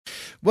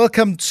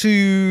Welcome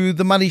to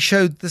the Money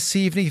Show this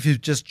evening. If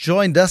you've just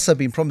joined us, I've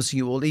been promising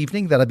you all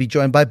evening that I'll be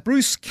joined by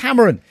Bruce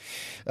Cameron,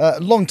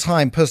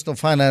 long-time personal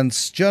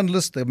finance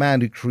journalist, the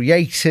man who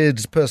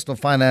created personal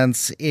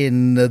finance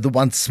in the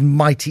once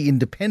mighty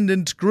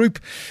Independent Group,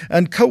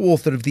 and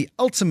co-author of The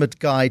Ultimate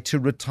Guide to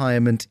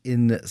Retirement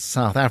in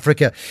South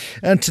Africa.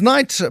 And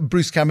tonight,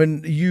 Bruce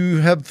Cameron, you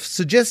have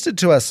suggested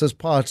to us as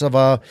part of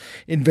our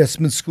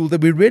investment school that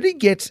we really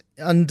get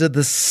under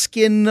the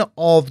skin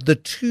of the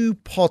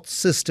two-pot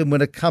system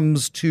when it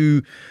comes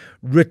to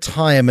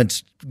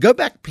retirement. Go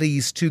back,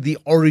 please, to the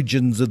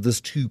origins of this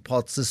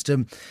two-pot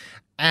system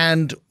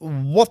and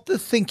what the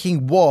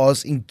thinking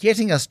was in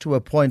getting us to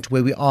a point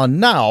where we are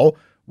now,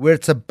 where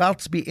it's about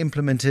to be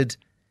implemented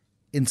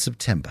in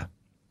September.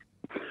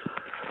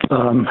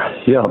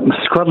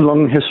 It's quite a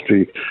long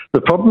history. The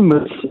problem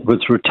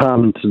with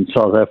retirement in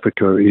South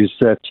Africa is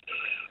that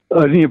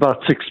only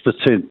about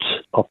 6%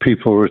 of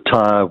people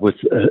retire with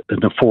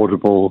an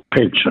affordable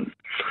pension.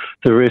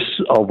 The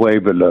rest are way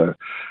below.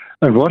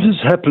 And what has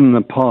happened in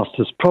the past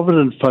is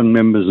Provident Fund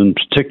members in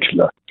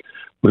particular,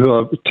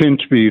 who tend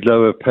to be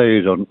lower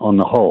paid on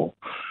the whole,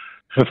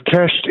 have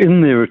cashed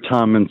in their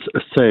retirement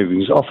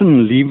savings,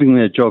 often leaving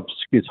their jobs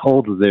to get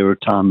hold of their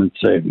retirement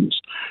savings.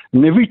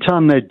 And every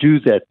time they do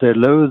that, they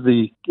lower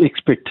the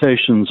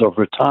expectations of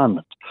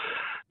retirement.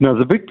 Now,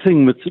 the big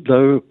thing with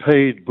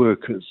low-paid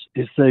workers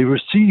is they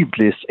receive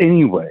less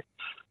anyway.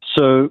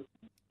 So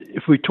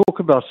if we talk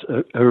about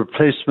a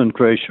replacement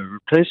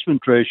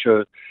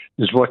ratio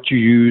is what you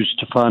use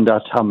to find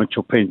out how much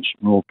your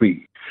pension will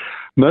be.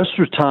 Most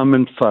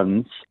retirement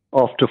funds,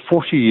 after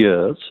 40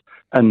 years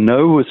and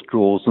no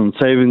withdrawals and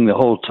saving the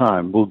whole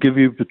time, will give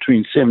you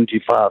between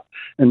 75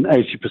 and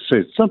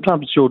 80%.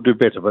 Sometimes you'll do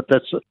better, but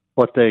that's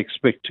what they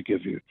expect to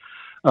give you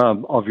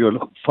of your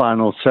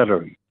final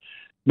salary.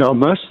 Now,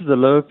 most of the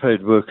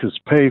lower-paid workers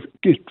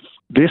get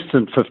less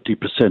than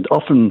 50%,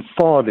 often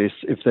far less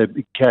if they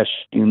cash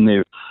in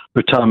their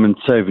retirement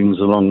savings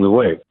along the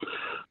way.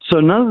 So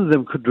none of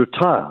them could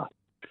retire.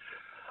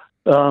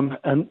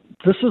 And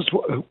this is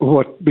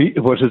what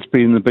has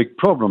been the big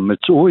problem.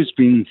 It's always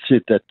been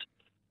said that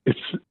it's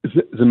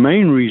the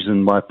main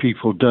reason why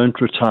people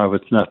don't retire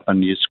with enough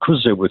money is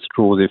because they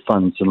withdraw their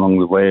funds along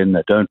the way and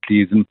they don't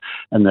leave them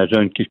and they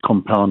don't get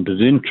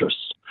compounded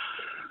interest.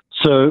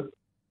 So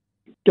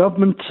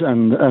government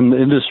and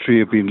the industry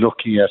have been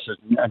looking at it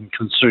and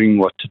considering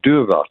what to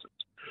do about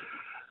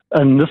it.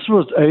 And this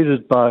was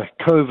aided by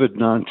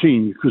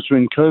COVID-19, because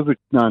when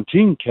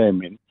COVID-19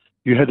 came in,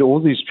 you had all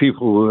these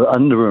people who were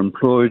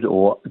underemployed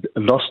or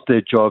lost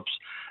their jobs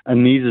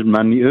and needed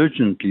money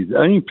urgently. The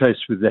only place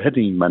where they had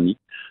any money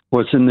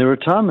was in their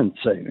retirement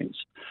savings.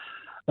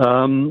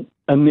 And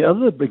the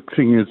other big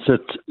thing is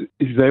that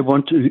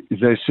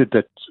they said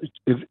that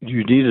if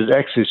you needed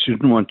access, you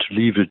didn't want to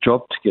leave a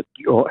job to get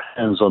your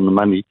hands on the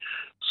money.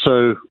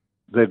 So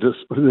they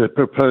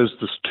proposed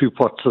this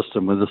two-pot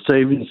system with a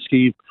savings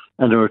scheme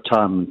and a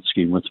retirement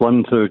scheme, with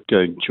 1/3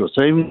 going to your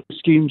savings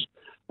schemes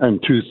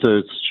and 2/3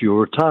 to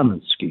your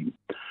retirement scheme.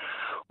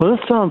 Well,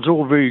 that sounds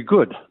all very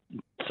good.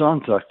 It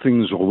sounds like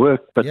things will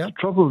work, but The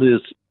trouble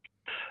is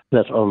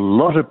that a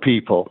lot of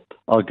people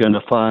are going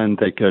to find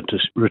they're going to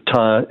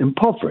retire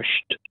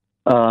impoverished,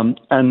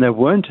 and they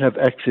won't have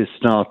access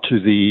now to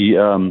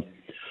the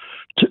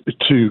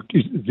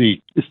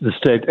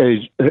state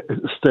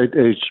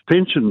age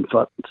pension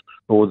fund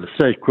or the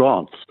state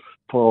grants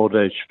for old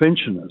age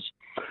pensioners,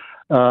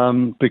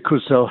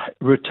 because they'll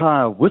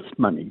retire with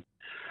money.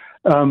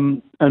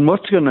 And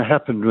what's going to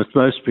happen with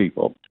most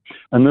people,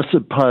 and this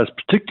applies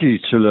particularly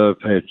to lower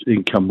paid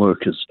income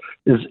workers,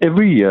 is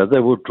every year they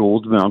will draw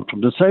the amount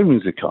from the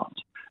savings account,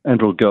 and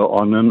it'll go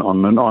on and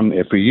on and on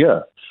every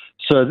year.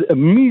 So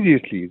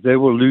immediately they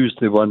will lose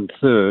their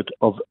 1/3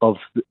 of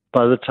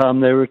by the time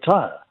they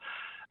retire.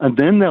 And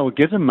then they'll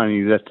get the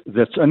money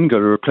that's only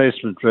got a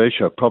replacement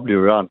ratio, probably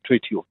around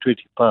 20 or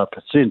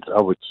 25%,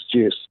 I would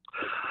suggest.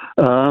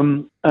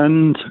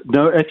 And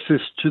no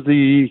access to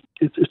the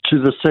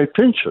state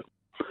pension.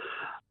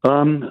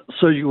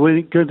 So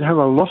you're going to have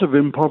a lot of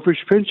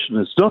impoverished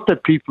pensioners. Not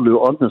that people who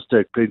are on the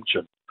state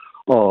pension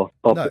are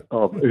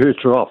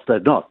better off. They're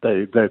not.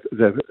 They're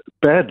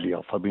badly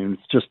off. I mean,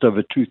 it's just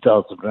over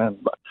 2,000 rand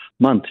a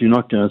month. You're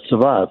not going to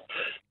survive.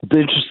 But the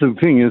interesting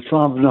thing is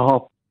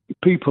 5.5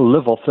 people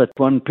live off that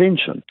one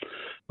pension,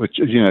 which,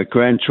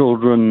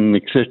 grandchildren,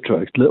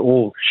 etc.,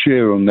 all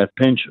share on that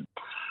pension.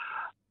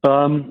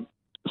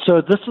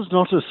 So this is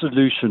not a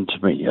solution to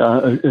me.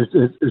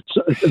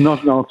 It's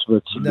not an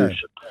ultimate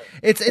solution.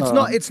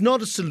 No. It's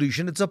not a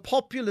solution. It's a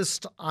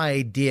populist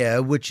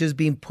idea which has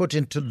been put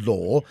into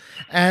law,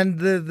 and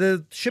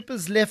the ship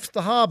has left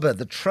the harbour,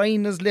 the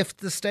train has left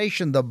the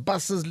station, the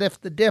bus has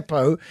left the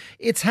depot.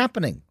 It's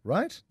happening,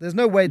 right? There's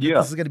no way that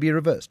this is going to be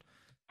reversed.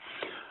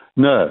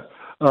 No.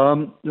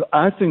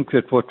 I think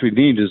that what we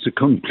need is a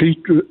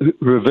complete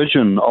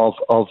revision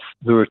of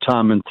the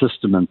retirement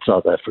system in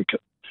South Africa.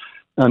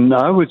 And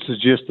I would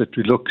suggest that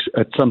we look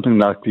at something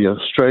like the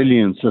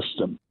Australian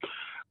system,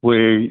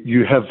 where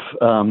you have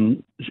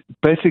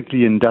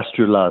basically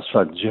industrialized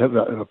funds. You have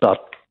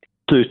about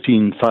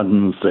 13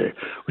 funds there,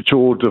 which are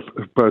all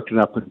broken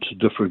up into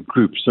different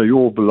groups. So you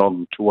all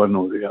belong to one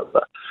or the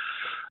other.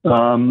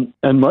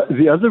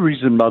 The other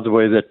reason, by the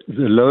way, that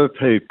the lower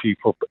paid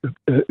people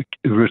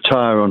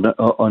retire on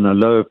a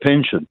lower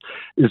pension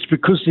is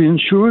because the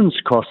insurance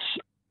costs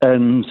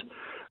and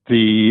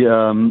the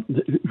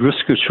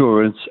risk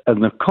assurance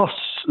and the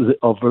costs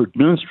of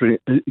administering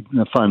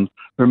the fund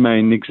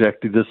remain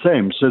exactly the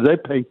same. So they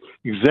pay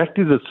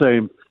exactly the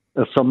same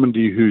as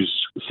somebody who's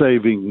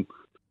saving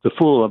the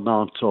full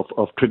amount of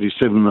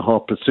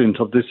 27.5%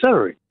 of their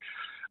salary.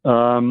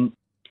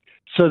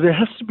 So there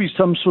has to be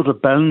some sort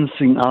of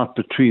balancing out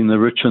between the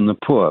rich and the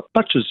poor,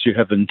 much as you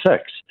have in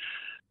tax,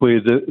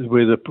 where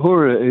the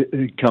poorer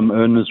income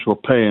earners will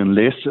pay in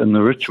less and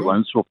the richer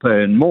ones will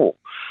pay in more.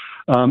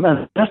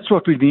 And that's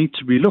what we need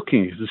to be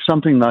looking at,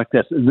 something like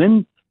that. And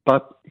then by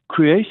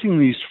creating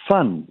these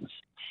funds,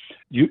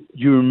 you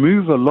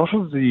remove a lot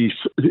of these.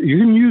 You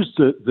can use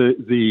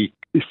the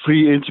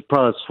free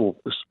enterprise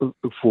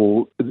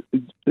for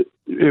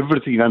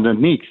everything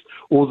underneath,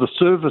 all the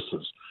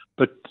services.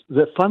 But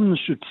the funds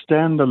should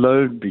stand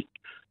alone, be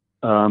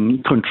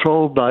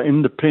controlled by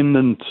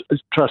independent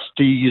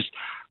trustees,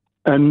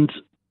 and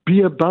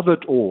be above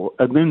it all,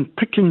 and then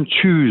pick and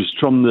choose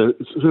from the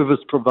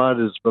service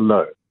providers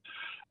below.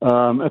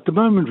 At the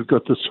moment, we've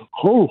got this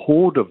whole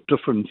horde of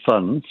different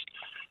funds,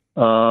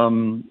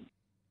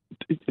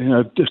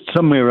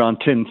 somewhere around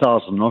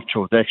 10,000, not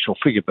sure the actual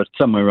figure, but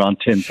somewhere around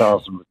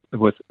 10,000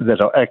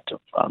 that are active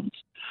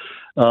funds.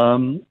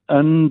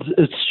 And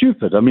it's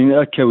stupid. I mean,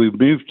 okay, we've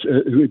moved,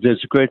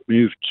 there's a great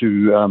move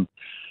to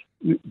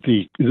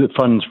the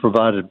funds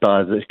provided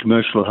by the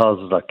commercial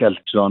houses like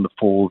Alexander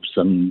Forbes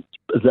and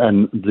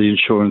the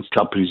insurance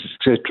companies,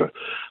 etc.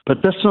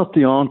 But that's not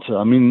the answer.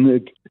 I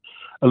mean,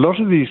 a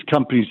lot of these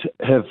companies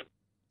have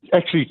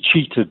actually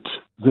cheated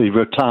the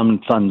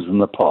retirement funds in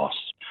the past.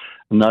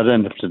 And I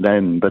don't have to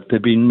name them, but there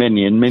have been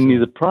many, and many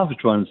of the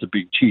private ones have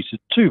been cheated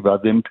too by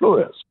the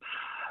employers.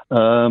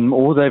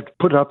 Or they've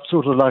put up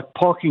sort of like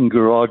parking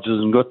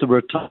garages and got the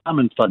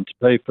retirement fund to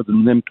pay for them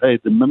and then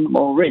paid the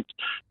minimal rent.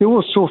 There are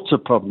all sorts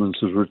of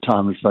problems with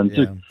retirement funds.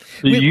 Yeah.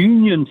 The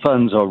union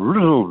funds are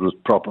riddled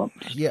with problems.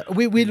 Yeah,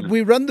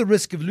 we run the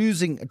risk of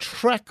losing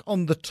track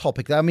on the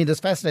topic. I mean, as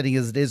fascinating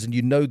as it is, and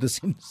you know this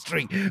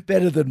industry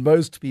better than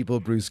most people,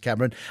 Bruce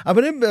Cameron, I'm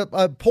going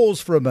to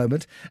pause for a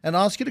moment and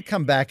ask you to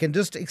come back and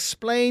just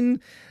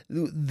explain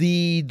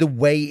the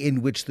way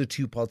in which the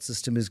two-part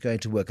system is going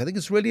to work. I think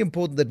it's really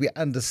important that we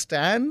understand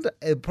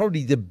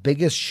probably the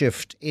biggest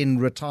shift in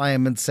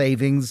retirement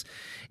savings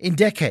in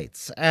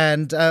decades.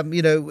 And,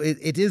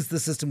 it is the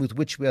system with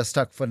which we are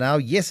stuck for now.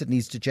 Yes, it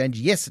needs to change.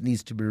 Yes, it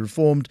needs to be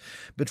reformed.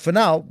 But for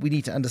now, we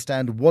need to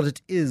understand what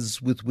it is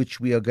with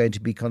which we are going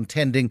to be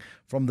contending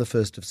from the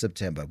 1st of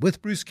September.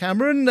 With Bruce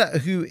Cameron,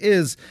 who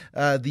is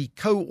the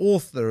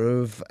co-author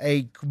of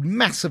a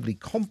massively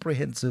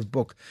comprehensive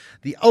book,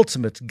 The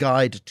Ultimate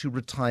Guide to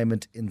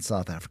Retirement in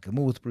South Africa.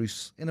 More with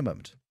Bruce in a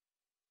moment.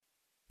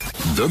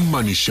 The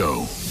Money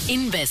Show.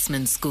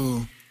 Investment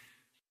School.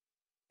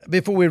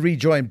 Before we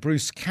rejoin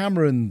Bruce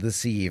Cameron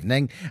this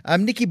evening,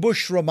 Nikki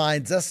Bush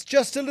reminds us,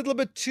 just a little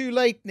bit too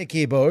late,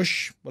 Nikki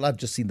Bush. Well, I've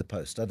just seen the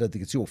post. I don't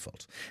think it's your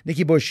fault.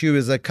 Nikki Bush, who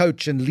is a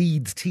coach and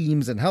leads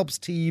teams and helps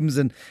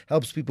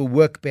people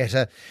work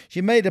better.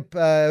 She did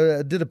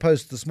a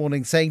post this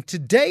morning saying,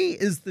 today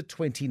is the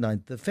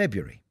 29th of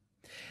February.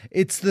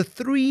 It's the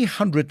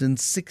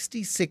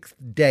 366th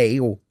day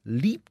or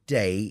leap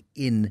day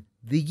in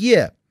the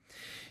year.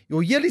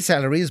 Your yearly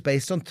salary is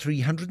based on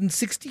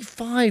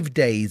 365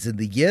 days in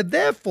the year.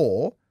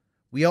 Therefore,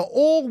 we are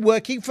all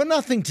working for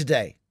nothing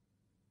today.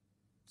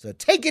 So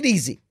take it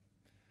easy.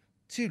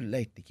 Too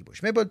late, Nikki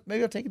Bush.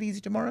 Maybe I'll take it easy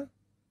tomorrow.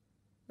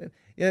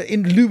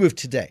 In lieu of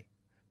today.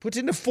 Put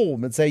in a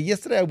form and say,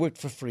 yesterday I worked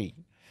for free.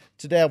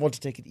 Today I want to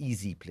take it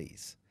easy,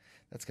 please.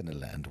 That's going to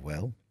land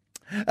well.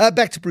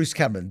 Back to Bruce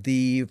Cameron,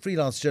 the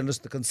freelance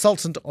journalist, the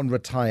consultant on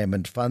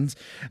retirement funds.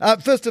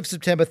 1st of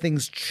September,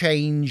 things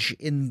change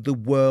in the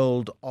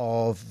world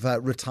of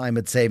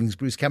retirement savings,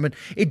 Bruce Cameron.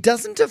 It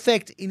doesn't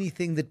affect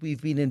anything that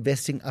we've been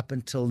investing up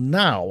until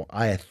now,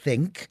 I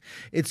think.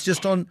 It's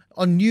just on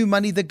new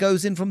money that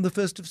goes in from the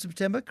 1st of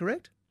September,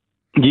 correct?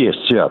 Yes,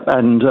 yeah.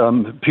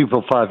 And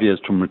people 5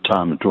 years from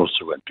retirement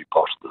also won't be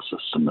part of the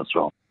system as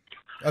well.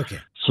 Okay.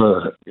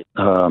 So,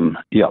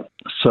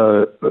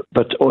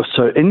 but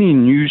also any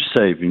new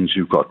savings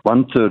you've got,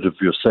 1/3 of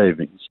your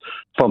savings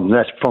from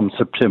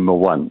September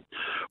 1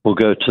 will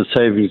go to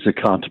savings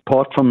account,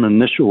 apart from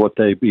initial, what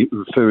they be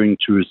referring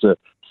to as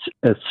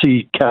a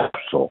seed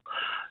capital.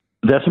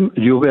 That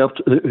you'll be able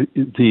to,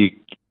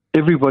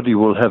 everybody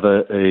will have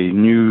a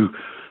new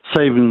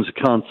savings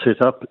account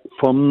set up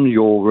from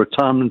your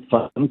retirement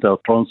fund.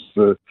 They'll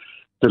transfer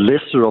the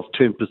lesser of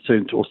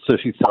 10% or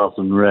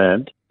 30,000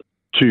 Rand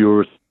to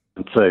your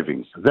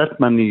savings.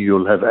 That money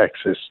you'll have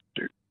access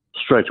to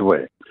straight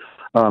away,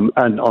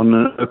 and on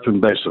an open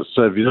basis.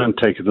 So if you don't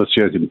take it this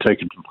year, you can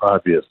take it in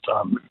 5 years'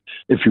 time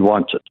if you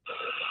want it.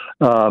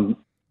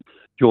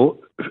 Your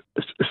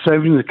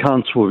savings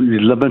accounts will be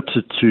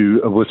limited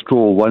to a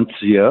withdrawal once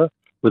a year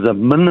with a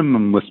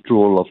minimum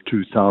withdrawal of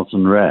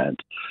 2,000 Rand,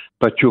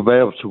 but you'll be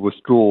able to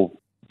withdraw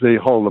the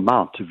whole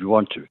amount if you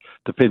want to,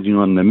 depending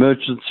on the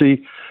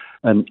emergency.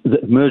 And the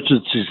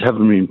emergencies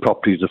haven't been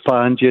properly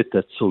defined yet.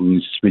 That still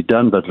needs to be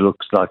done, but it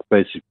looks like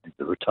basically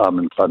the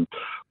retirement fund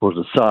will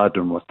decide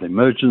on what the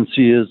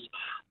emergency is.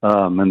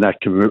 And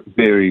that can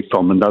vary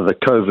from another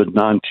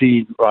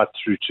COVID-19 right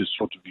through to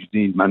sort of you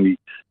need money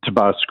to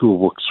buy school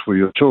books for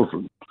your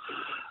children,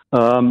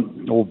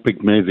 or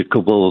big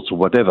medical bills or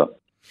whatever.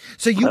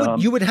 So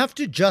you would have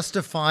to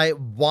justify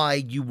why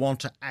you want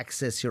to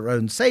access your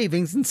own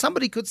savings, and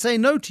somebody could say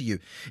no to you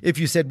if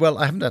you said, well,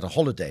 I haven't had a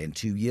holiday in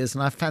 2 years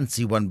and I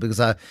fancy one because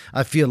I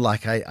feel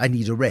like I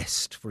need a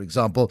rest, for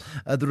example.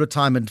 The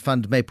retirement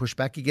fund may push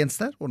back against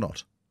that or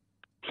not?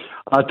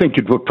 I think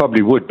it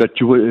probably would, but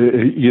you would,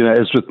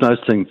 as with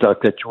most things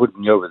like that, you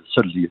wouldn't go with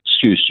a silly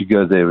excuse to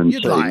go there and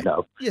you'd say, lie.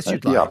 no. Yes,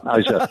 you'd lie.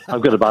 Yeah,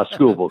 I've got to buy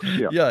school books.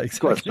 Yeah, yeah,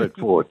 exactly. Quite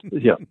straightforward.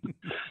 Yeah.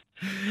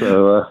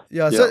 So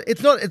so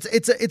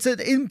it's an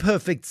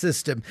imperfect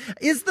system.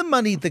 Is the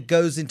money that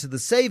goes into the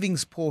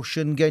savings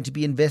portion going to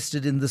be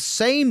invested in the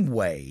same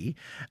way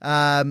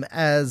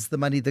as the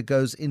money that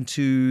goes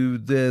into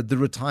the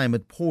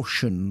retirement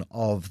portion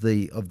of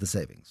the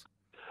savings?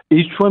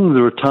 Each one of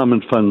the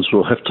retirement funds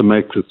will have to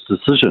make this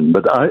decision,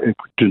 but I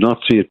do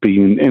not see it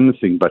being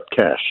anything but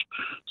cash.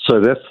 So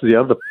that's the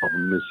other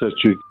problem, is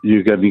that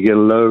you're going to get a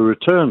low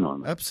return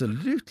on it.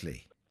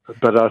 Absolutely.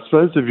 But I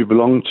suppose if you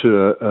belong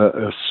to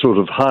a sort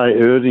of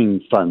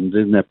high-earning fund,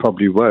 then they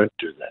probably won't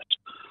do that.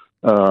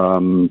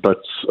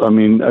 But I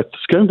mean,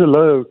 it's going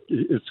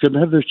to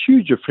have a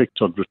huge effect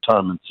on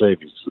retirement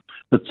savings.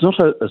 It's not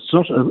a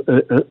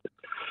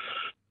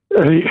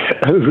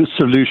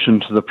solution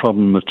to the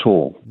problem at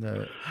all.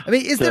 No. I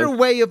mean, is there a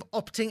way of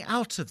opting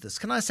out of this?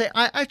 Can I say,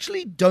 I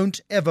actually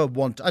don't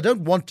want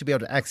to be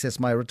able to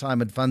access my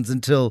retirement funds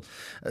until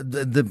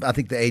I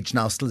think the age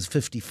now still is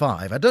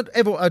 55. I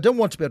don't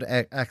want to be able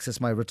to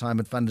access my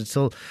retirement fund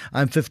until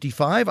I'm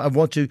 55. I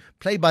want to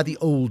play by the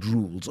old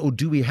rules. Or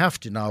do we have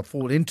to now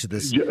fall into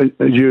this? You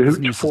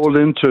have to fall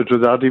into it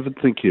without even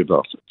thinking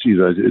about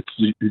it.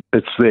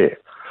 It's there.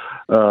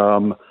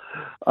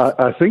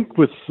 I think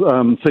with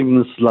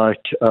things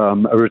like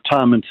a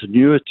retirement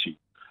annuity,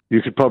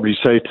 you could probably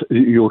say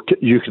you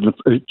can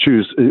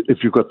choose,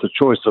 if you've got the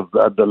choice of the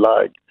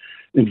underlying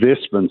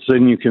investments,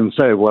 then you can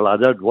say, well, I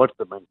don't want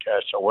them in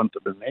cash, I want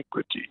them in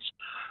equities,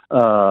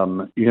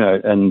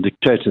 and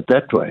dictate it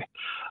that way.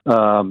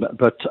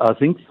 But I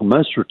think for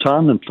most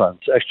retirement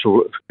funds,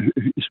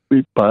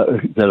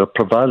 that are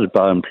provided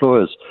by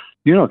employers,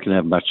 you're not going to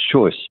have much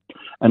choice.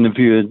 And if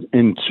you're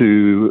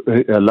into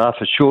a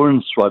life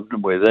assurance one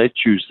where they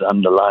choose the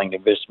underlying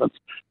investments,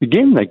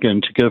 again, they're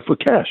going to go for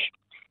cash.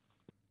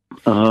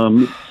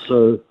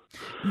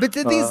 But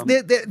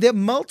there are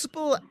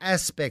multiple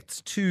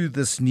aspects to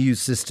this new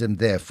system,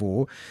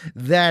 therefore,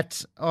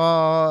 that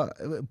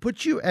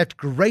put you at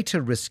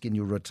greater risk in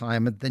your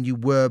retirement than you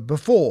were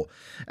before.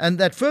 And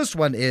that first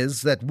one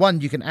is that,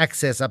 one, you can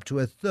access up to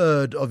a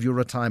third of your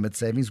retirement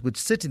savings, which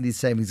sit in these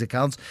savings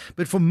accounts.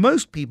 But for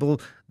most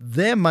people,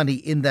 their money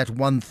in that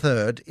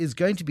 1/3 is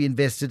going to be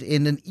invested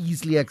in an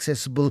easily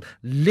accessible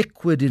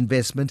liquid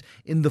investment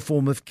in the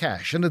form of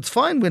cash. And it's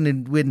fine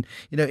when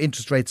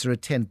interest rates are at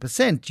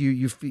 10%.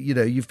 You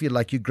feel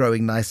like you're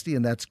growing nicely,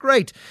 and that's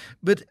great.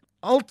 But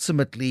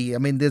ultimately, I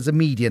mean, there's a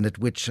median at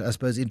which I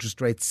suppose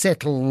interest rates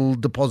settle,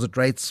 deposit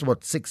rates,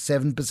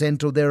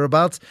 6-7% or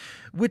thereabouts,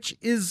 which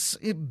is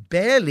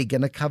barely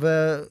going to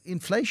cover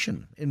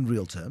inflation in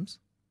real terms.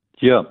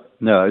 Yeah,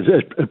 no,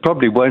 it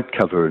probably won't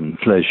cover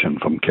inflation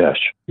from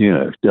cash.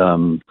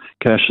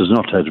 Cash has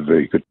not had a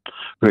very good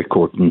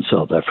record in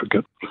South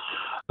Africa.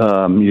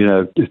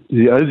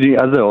 The only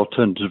other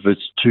alternative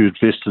is to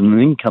invest in an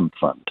income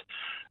fund,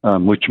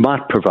 which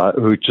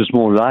is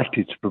more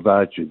likely to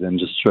provide you than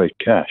just straight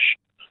cash.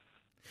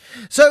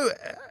 So,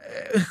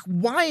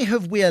 why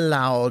have we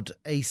allowed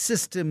a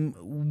system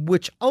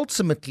which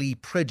ultimately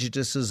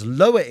prejudices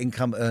lower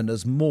income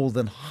earners more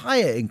than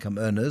higher income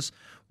earners?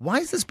 Why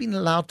has this been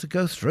allowed to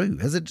go through?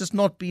 Has it just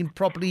not been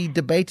properly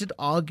debated,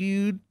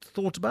 argued,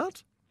 thought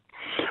about?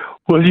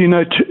 Well,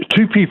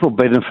 two people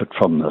benefit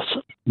from this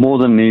more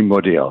than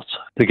anybody else.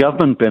 The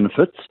government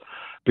benefits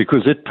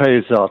because it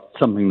pays out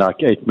something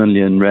like 8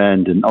 million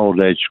Rand in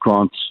old age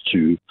grants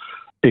to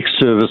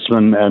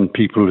ex-servicemen and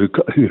people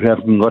who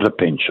haven't got a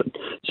pension.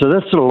 So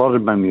that's a lot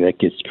of money that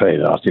gets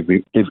paid out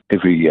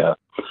every year.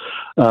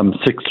 About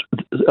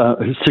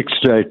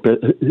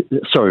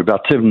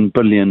 7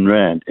 billion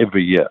Rand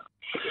every year.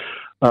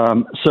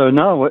 So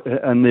now,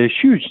 and there's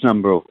a huge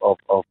number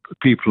of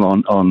people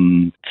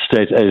on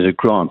state-aided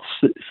grants,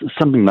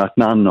 something like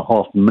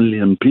 9.5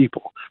 million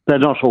people. They're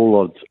not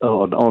all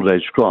on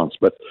old-age grants,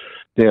 but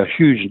they're a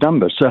huge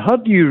number. So how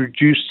do you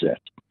reduce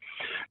that?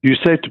 You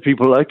say to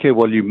people, okay,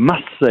 well, you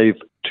must save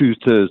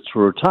 2/3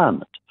 for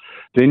retirement.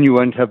 Then you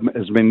won't have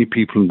as many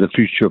people in the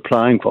future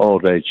applying for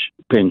old-age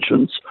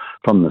pensions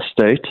from the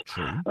state,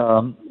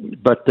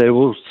 but they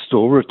will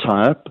still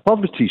retire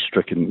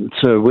poverty-stricken.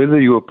 So whether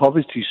you were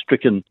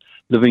poverty-stricken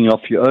living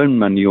off your own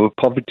money or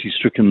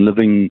poverty-stricken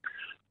living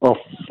off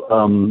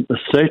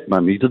estate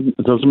money,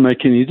 it doesn't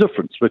make any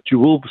difference, but you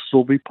will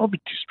still be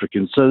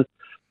poverty-stricken. So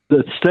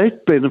the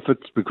state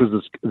benefits because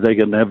they're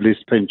going to have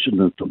less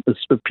pension and it's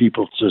for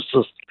people to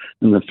assist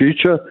in the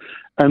future.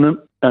 And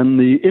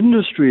the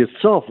industry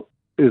itself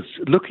is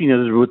looking at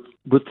it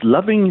with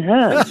loving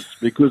hands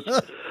because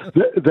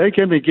they're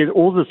going to get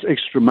all this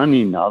extra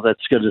money now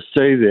that's going to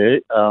stay there,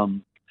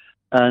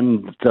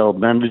 and they'll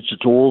manage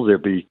it all.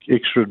 There'll be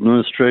extra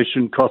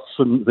administration costs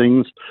and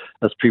things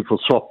as people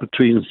swap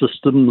between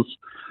systems.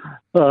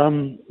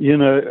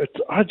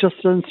 I just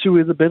don't see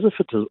where the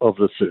benefit of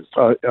this is.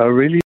 I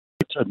really don't.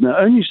 And the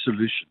only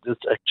solution is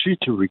actually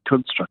to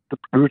reconstruct the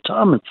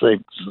retirement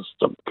savings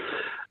system.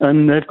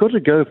 And they've got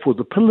to go for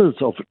the pillars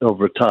of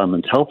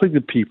retirement, helping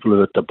the people who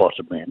are at the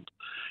bottom end,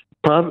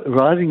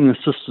 providing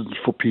assistance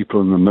for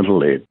people in the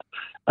middle end,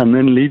 and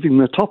then leaving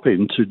the top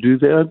end to do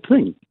their own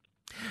thing.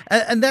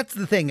 And that's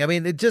the thing. I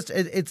mean,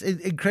 it's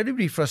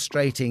incredibly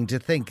frustrating to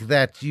think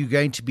that you're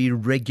going to be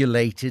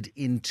regulated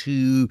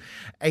into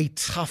a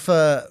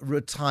tougher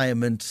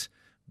retirement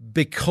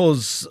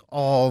because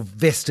of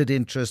vested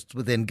interests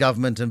within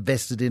government and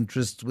vested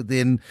interests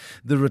within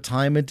the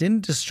retirement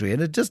industry.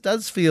 And it just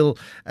does feel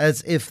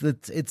as if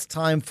it's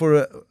time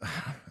for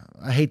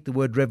I hate the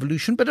word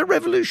revolution, but a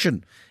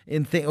revolution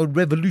or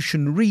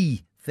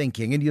revolutionary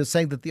thinking. And you're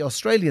saying that the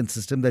Australian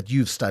system that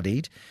you've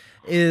studied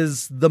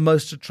is the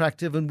most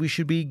attractive, and we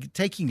should be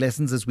taking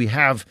lessons, as we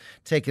have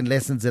taken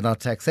lessons in our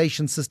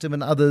taxation system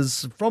and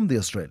others from the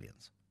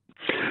Australians.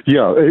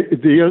 Yeah,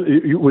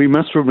 we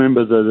must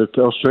remember that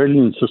the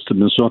Australian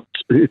system is not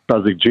hit by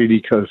the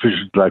Gini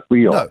coefficient like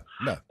we are.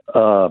 No.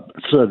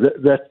 So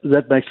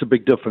that makes a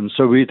big difference.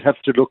 So we'd have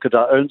to look at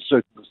our own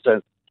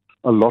circumstances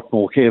a lot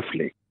more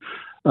carefully.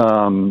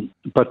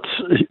 But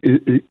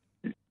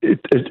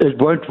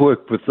it won't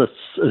work with this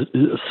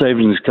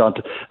savings account.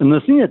 And the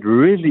thing that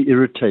really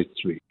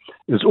irritates me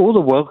is all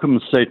the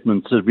welcome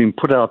statements that have been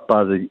put out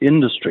by the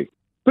industry.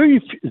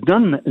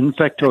 None, in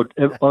fact,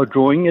 are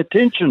drawing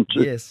attention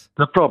to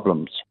the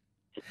problems.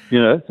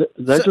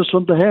 They just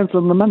want their hands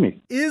on the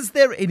money. Is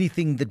there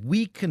anything that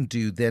we can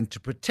do then to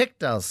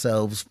protect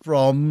ourselves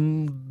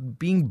from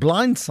being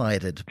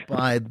blindsided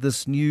by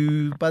this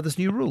new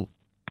rule?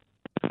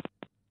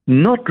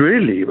 Not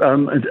really.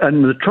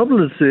 And the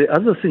trouble is the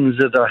other things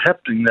that are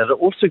happening that are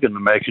also going to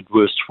make it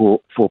worse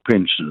for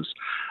pensioners.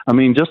 I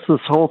mean, just this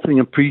whole thing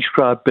of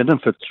prescribed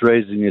benefits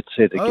raising its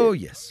head again. Oh,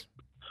 yes.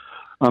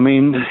 I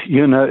mean,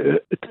 they're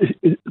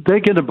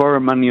going to borrow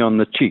money on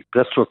the cheap.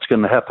 That's what's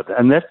going to happen.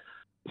 And that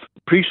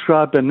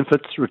prescribed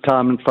benefits,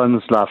 retirement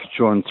funds, life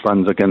insurance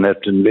funds are going to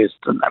have to invest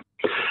in them.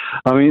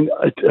 I mean,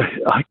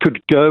 I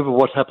could go over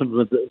what happened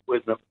with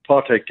the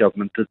apartheid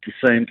government did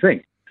the same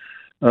thing.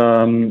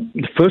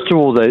 First of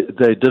all,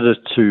 they did it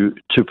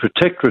to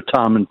protect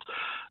retirement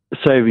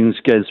savings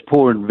against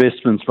poor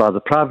investments by the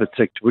private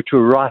sector, which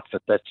were rife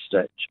at that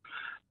stage.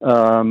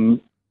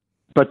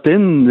 But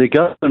then the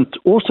government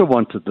also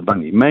wanted the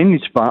money, mainly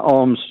to buy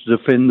arms to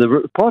defend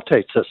the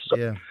apartheid system.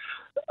 Yeah.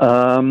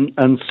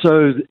 And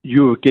so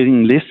you were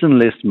getting less and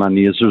less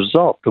money as a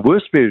result. The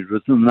worst period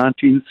was in the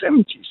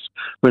 1970s,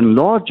 when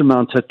large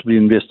amounts had to be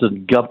invested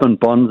in government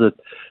bonds at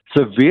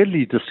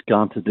severely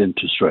discounted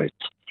interest rates.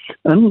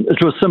 And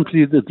it was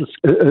simply the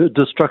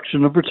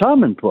destruction of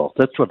retirement wealth.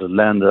 That's what it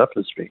landed up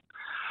as being.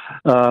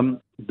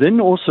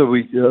 Then also,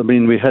 we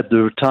had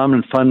the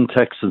retirement fund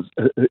taxes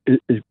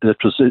that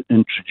was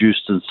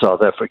introduced in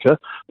South Africa,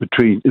 which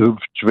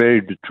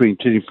varied between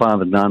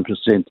 25 and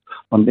 9%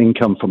 on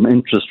income from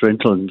interest,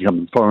 rental income,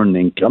 and foreign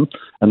income,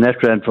 and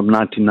that ran from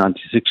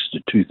 1996 to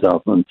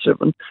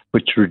 2007,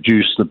 which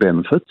reduced the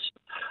benefits.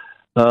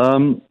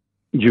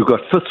 You've got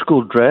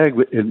fiscal drag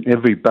in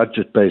every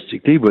budget,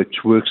 basically,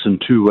 which works in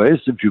two ways.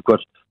 If you've got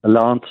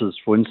allowances,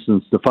 for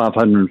instance, the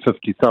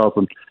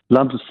 550,000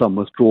 lump sum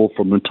withdrawal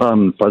from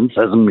retirement funds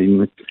hasn't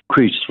been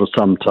increased for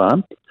some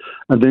time.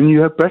 And then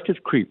you have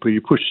bracket creep, where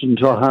you push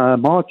into a higher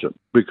margin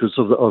because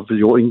of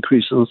your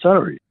increase in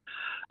salary.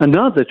 And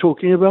now they're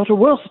talking about a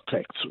wealth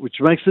tax, which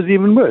makes it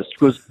even worse,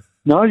 because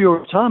now your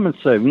retirement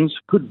savings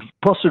could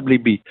possibly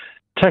be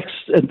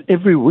taxed in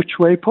every which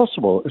way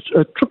possible. It's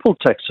a triple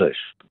taxation.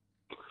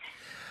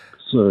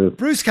 So,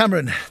 Bruce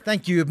Cameron,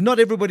 thank you. Not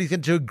everybody's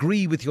going to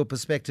agree with your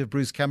perspective,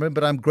 Bruce Cameron,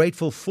 but I'm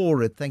grateful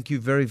for it. Thank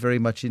you very, very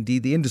much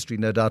indeed. The industry,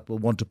 no doubt, will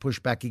want to push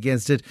back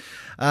against it.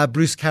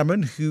 Bruce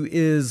Cameron, who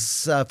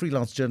is a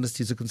freelance journalist,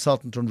 he's a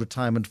consultant on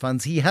retirement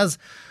funds. He has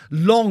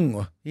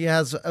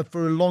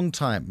for a long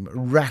time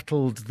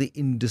rattled the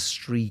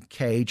industry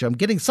cage. I'm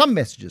getting some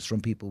messages from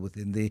people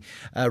within the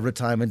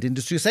retirement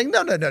industry saying,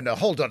 no,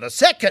 hold on a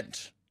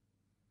second.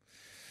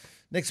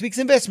 Next week's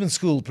investment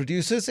school,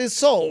 producers, is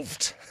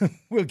solved.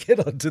 We'll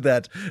get onto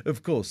that,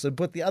 of course, and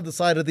put the other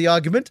side of the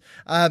argument.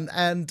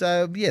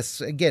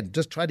 Yes, again,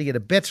 just try to get a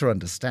better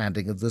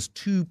understanding of this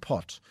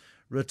two-pot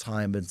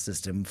retirement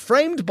system,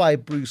 framed by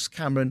Bruce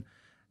Cameron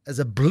as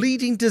a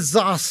bleeding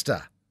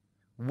disaster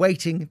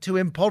waiting to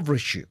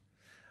impoverish you.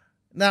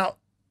 Now,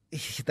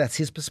 that's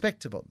his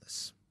perspective on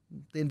this.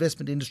 the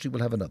investment industry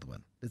will have another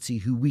one. Let's see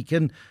who we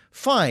can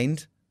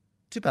find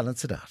to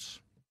balance it out.